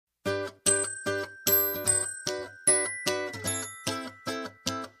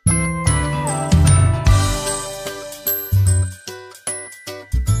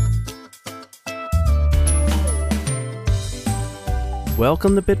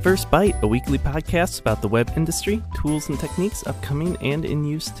Welcome to Bitverse Byte, a weekly podcast about the web industry, tools and techniques upcoming and in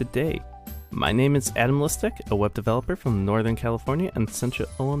use today. My name is Adam Listek, a web developer from Northern California and Central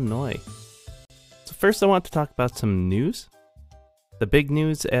Illinois. So first I want to talk about some news. The big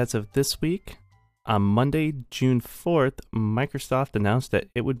news as of this week, on Monday, June 4th, Microsoft announced that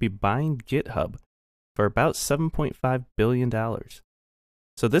it would be buying GitHub for about $7.5 billion.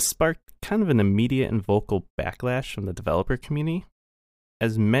 So this sparked kind of an immediate and vocal backlash from the developer community,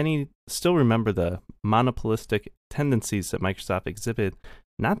 as many still remember the monopolistic tendencies that Microsoft exhibited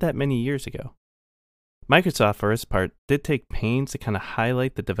not that many years ago. Microsoft, for its part, did take pains to kind of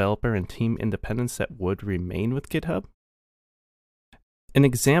highlight the developer and team independence that would remain with GitHub. An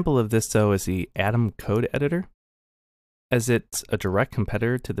example of this, though, is the Atom code editor, as it's a direct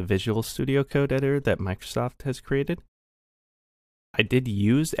competitor to the Visual Studio Code editor that Microsoft has created. I did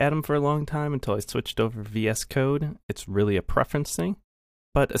use Atom for a long time until I switched over to VS Code. It's really a preference thing.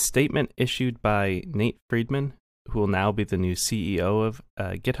 But a statement issued by Nate Friedman, who will now be the new CEO of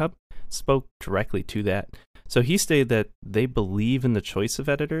GitHub, spoke directly to that. So he stated that they believe in the choice of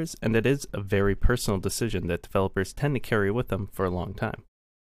editors, and it is a very personal decision that developers tend to carry with them for a long time.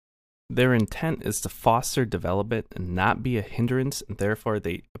 Their intent is to foster development and not be a hindrance, and therefore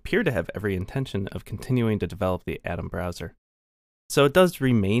they appear to have every intention of continuing to develop the Atom browser. So it does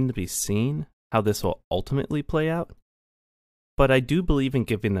remain to be seen how this will ultimately play out, but I do believe in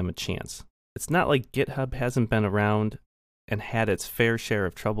giving them a chance. It's not like GitHub hasn't been around and had its fair share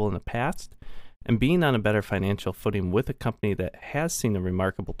of trouble in the past, and being on a better financial footing with a company that has seen a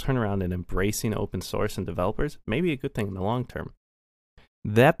remarkable turnaround in embracing open source and developers may be a good thing in the long term.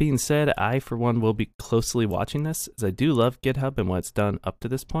 That being said, I for one will be closely watching this, as I do love GitHub and what it's done up to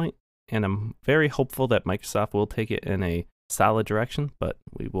this point, and I'm very hopeful that Microsoft will take it in a solid direction, but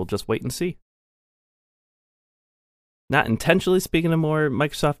we will just wait and see. Not intentionally speaking of more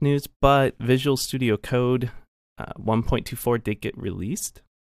Microsoft news, but Visual Studio Code 1.24 did get released.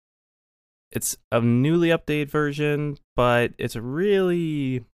 It's a newly updated version, but it's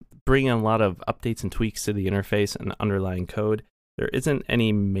really bringing a lot of updates and tweaks to the interface and the underlying code. There isn't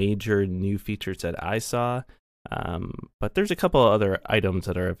any major new features that I saw, but there's a couple of other items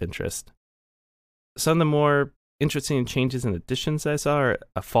that are of interest. Some of the more interesting changes and additions I saw are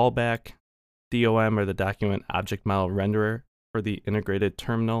a fallback DOM, or the document object model renderer, for the integrated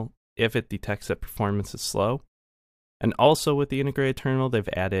terminal if it detects that performance is slow. And also with the integrated terminal, they've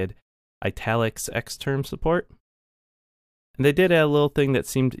added italics xterm support. And they did add a little thing that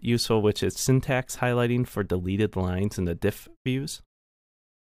seemed useful, which is syntax highlighting for deleted lines in the diff views.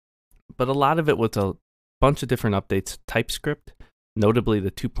 But a lot of it was a bunch of different updates to TypeScript, notably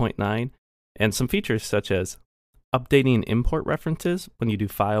the 2.9, and some features such as updating import references when you do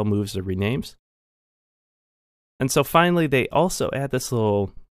file moves or renames. And so finally, they also add this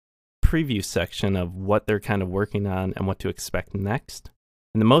little preview section of what they're kind of working on and what to expect next.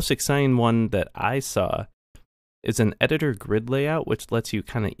 And the most exciting one that I saw is an editor grid layout, which lets you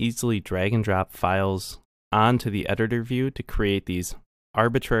kind of easily drag and drop files onto the editor view to create these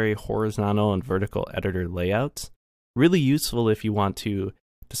arbitrary horizontal and vertical editor layouts. Really useful if you want to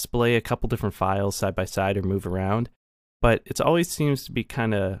display a couple different files side by side or move around, but it always seems to be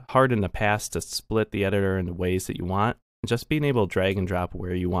kind of hard in the past to split the editor in the ways that you want. And just being able to drag and drop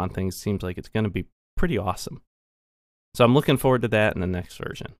where you want things seems like it's going to be pretty awesome. So I'm looking forward to that in the next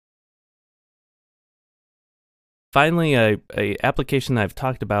version. Finally, a application that I've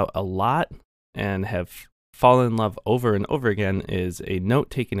talked about a lot and have fallen in love over and over again is a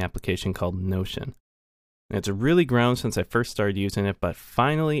note-taking application called Notion. And it's really grown since I first started using it, but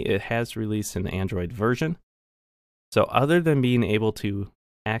finally it has released an Android version. So other than being able to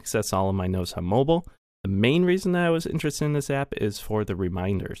access all of my notes on mobile, the main reason that I was interested in this app is for the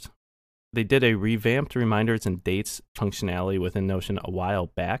reminders. They did a revamped reminders and dates functionality within Notion a while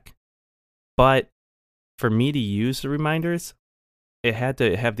back, but for me to use the reminders, it had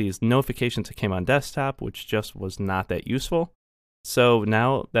to have these notifications that came on desktop, which just was not that useful. So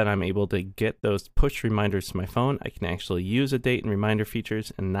now that I'm able to get those push reminders to my phone, I can actually use a date and reminder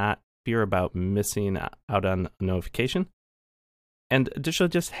features and not fear about missing out on a notification. And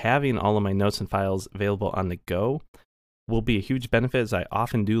additionally, just having all of my notes and files available on the go will be a huge benefit, as I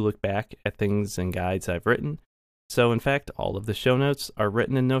often do look back at things and guides I've written. So in fact, all of the show notes are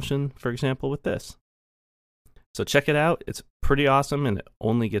written in Notion, for example, with this. So check it out. It's pretty awesome and it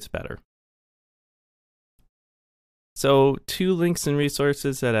only gets better. So 2 links and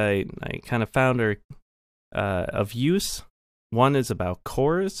resources that I kind of found are of use. One is about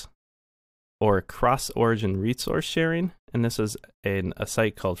CORS, or cross-origin resource sharing, and this is a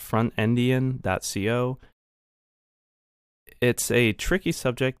site called frontendian.co. It's a tricky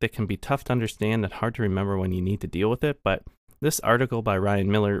subject that can be tough to understand and hard to remember when you need to deal with it, but this article by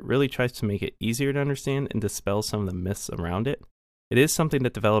Ryan Miller really tries to make it easier to understand and dispel some of the myths around it. It is something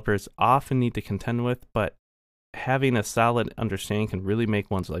that developers often need to contend with, but having a solid understanding can really make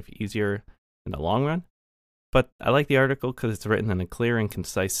one's life easier in the long run. But I like the article because it's written in a clear and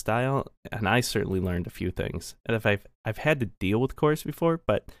concise style, and I certainly learned a few things. And if I've had to deal with Chorus before,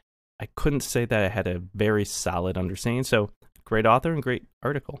 but I couldn't say that I had a very solid understanding, so great author and great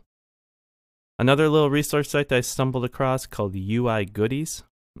article. Another little resource site that I stumbled across called UI Goodies,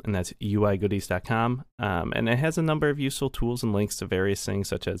 and that's uigoodies.com, and it has a number of useful tools and links to various things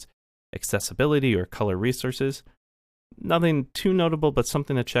such as accessibility or color resources. Nothing too notable, but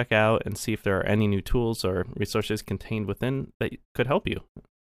something to check out and see if there are any new tools or resources contained within that could help you.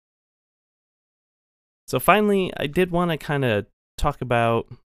 So finally, I did want to kind of talk about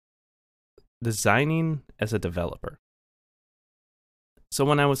designing as a developer. So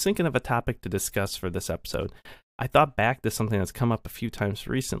when I was thinking of a topic to discuss for this episode, I thought back to something that's come up a few times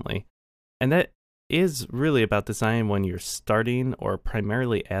recently, and that is really about design when you're starting or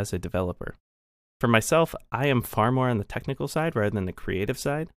primarily as a developer. For myself, I am far more on the technical side rather than the creative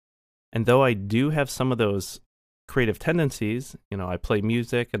side, and though I do have some of those creative tendencies, I play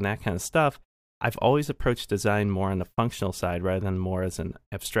music and that kind of stuff, I've always approached design more on the functional side rather than more as an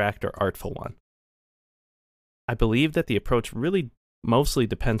abstract or artful one. I believe that the approach really mostly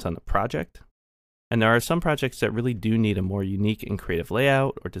depends on the project, and there are some projects that really do need a more unique and creative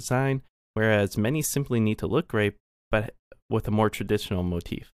layout or design, whereas many simply need to look great, but with a more traditional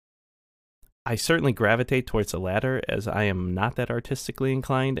motif. I certainly gravitate towards the latter, as I am not that artistically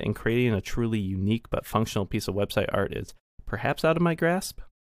inclined, and creating a truly unique but functional piece of website art is perhaps out of my grasp.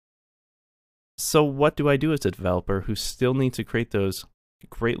 So what do I do as a developer who still needs to create those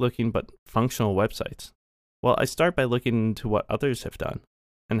great looking but functional websites? Well, I start by looking into what others have done,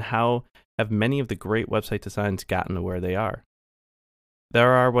 and how have many of the great website designs gotten to where they are.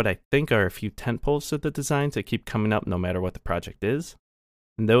 There are what I think are a few tentpoles to the designs that keep coming up no matter what the project is,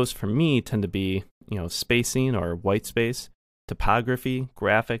 and those for me tend to be, spacing or white space, typography,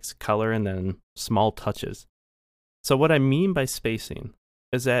 graphics, color, and then small touches. So what I mean by spacing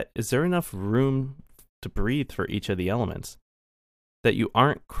is there enough room to breathe for each of the elements? That you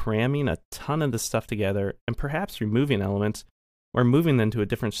aren't cramming a ton of the stuff together and perhaps removing elements or moving them to a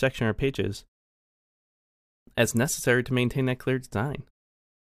different section or pages as necessary to maintain that clear design.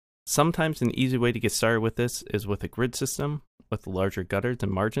 Sometimes an easy way to get started with this is with a grid system with larger gutters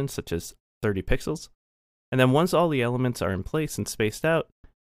and margins such as 30 pixels. And then once all the elements are in place and spaced out,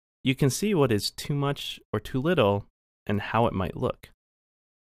 you can see what is too much or too little and how it might look.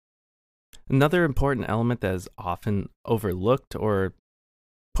 Another important element that is often overlooked or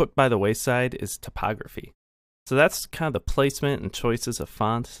put by the wayside is typography. So that's kind of the placement and choices of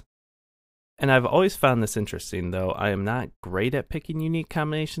fonts. And I've always found this interesting, though I am not great at picking unique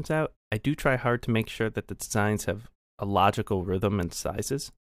combinations out. I do try hard to make sure that the designs have a logical rhythm and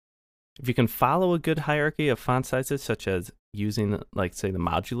sizes. If you can follow a good hierarchy of font sizes, such as using, say, the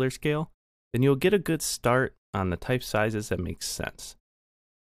modular scale, then you'll get a good start on the type sizes that make sense.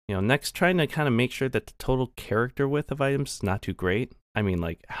 Next, trying to kind of make sure that the total character width of items is not too great. I mean,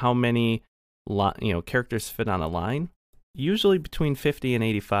 how many characters fit on a line. Usually between 50 and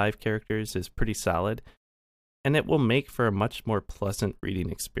 85 characters is pretty solid, and it will make for a much more pleasant reading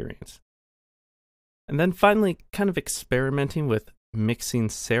experience. And then finally, kind of experimenting with mixing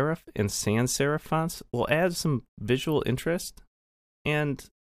serif and sans serif fonts will add some visual interest, and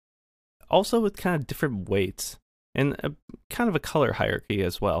also with kind of different weights and kind of a color hierarchy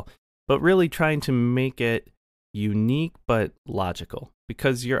as well, but really trying to make it unique but logical,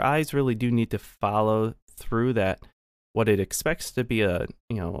 because your eyes really do need to follow through that, what it expects to be a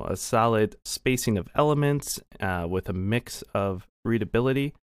solid spacing of elements with a mix of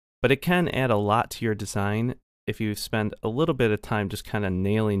readability, but it can add a lot to your design if you spend a little bit of time just kind of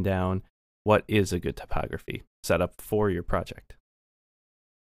nailing down what is a good typography setup for your project.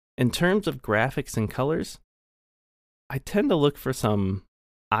 In terms of graphics and colors, I tend to look for some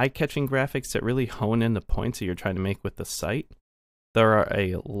eye-catching graphics that really hone in the points that you're trying to make with the site. There are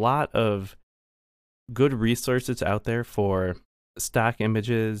a lot of good resources out there for stock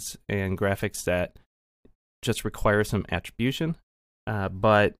images and graphics that just require some attribution,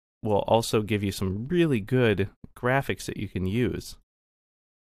 but will also give you some really good graphics that you can use.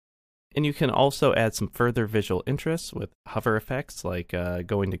 And you can also add some further visual interest with hover effects like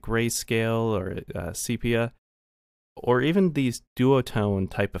going to grayscale or sepia, or even these duotone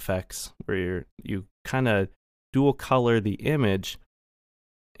type effects where you kind of dual color the image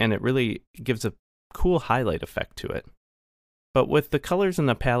and it really gives a cool highlight effect to it. But with the colors in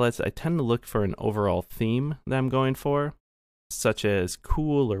the palettes, I tend to look for an overall theme that I'm going for, such as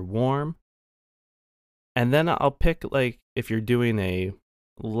cool or warm. And then I'll pick, like, if you're doing a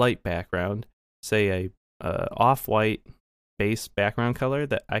light background, say a off-white base background color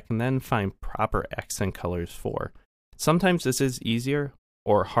that I can then find proper accent colors for. Sometimes this is easier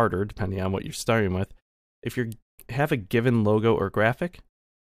or harder, depending on what you're starting with, if you have a given logo or graphic,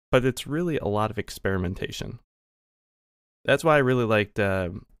 but it's really a lot of experimentation. That's why I really liked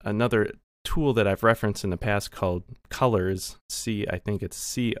another tool that I've referenced in the past called Coolers. I think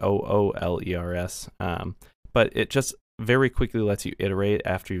it's Coolers. But it just very quickly lets you iterate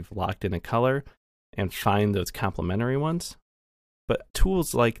after you've locked in a color and find those complementary ones. But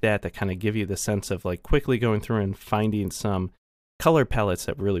tools like that kind of give you the sense of like quickly going through and finding some color palettes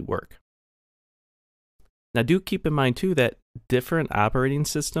that really work. Now do keep in mind too that different operating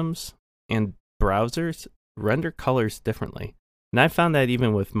systems and browsers render colors differently. And I found that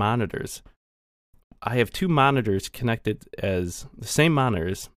even with monitors. I have two monitors connected as the same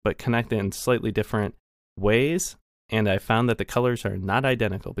monitors, but connected in slightly different ways, and I found that the colors are not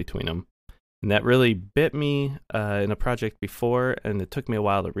identical between them. And that really bit me in a project before, and it took me a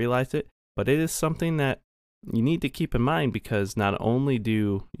while to realize it, but it is something that you need to keep in mind because not only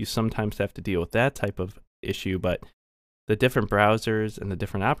do you sometimes have to deal with that type of issue, but the different browsers and the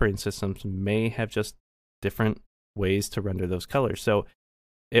different operating systems may have just different ways to render those colors. So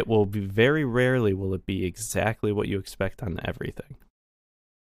it will be very rarely will it be exactly what you expect on everything.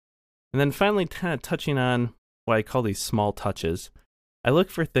 And then finally, kind of touching on what I call these small touches, I look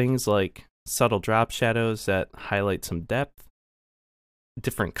for things like subtle drop shadows that highlight some depth,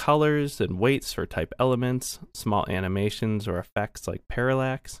 different colors and weights for type elements, small animations or effects like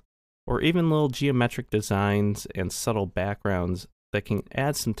parallax, or even little geometric designs and subtle backgrounds that can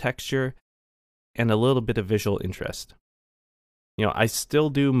add some texture and a little bit of visual interest. You know, I still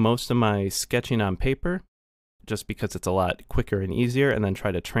do most of my sketching on paper just because it's a lot quicker and easier, and then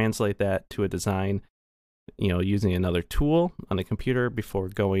try to translate that to a design, you know, using another tool on a computer before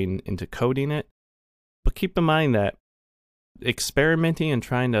going into coding it. But keep in mind that experimenting and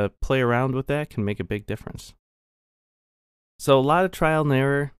trying to play around with that can make a big difference. So a lot of trial and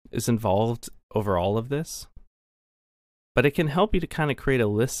error is involved over all of this, but it can help you to kind of create a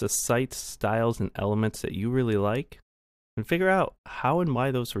list of sites, styles, and elements that you really like and figure out how and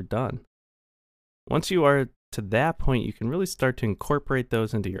why those were done. Once you are to that point, you can really start to incorporate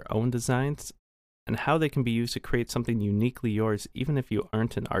those into your own designs and how they can be used to create something uniquely yours, even if you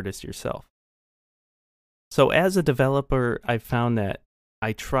aren't an artist yourself. So as a developer, I found that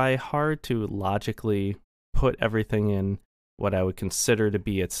I try hard to logically put everything in what I would consider to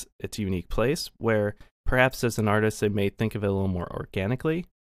be its unique place, where perhaps as an artist, they may think of it a little more organically.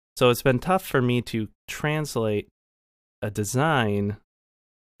 So it's been tough for me to translate a design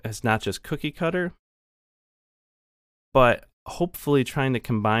as not just cookie cutter, but hopefully trying to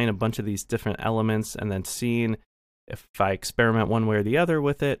combine a bunch of these different elements and then seeing if I experiment one way or the other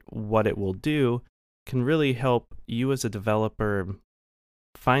with it, what it will do can really help you as a developer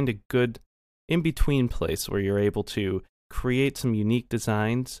find a good in-between place where you're able to create some unique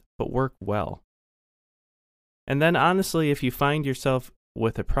designs, but work well. And then honestly, if you find yourself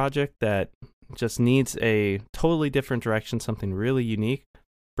with a project that just needs a totally different direction, something really unique,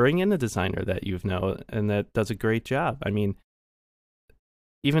 bring in a designer that you know and that does a great job. I mean,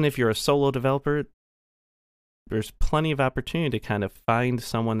 even if you're a solo developer, there's plenty of opportunity to kind of find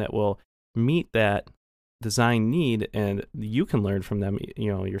someone that will meet that design need, and you can learn from them,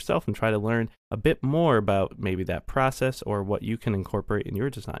 you know, yourself, and try to learn a bit more about maybe that process or what you can incorporate in your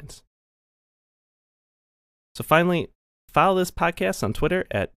designs. So finally, follow this podcast on Twitter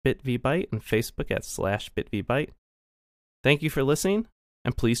at BitVByte and Facebook at /BitVByte. Thank you for listening,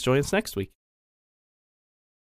 and please join us next week.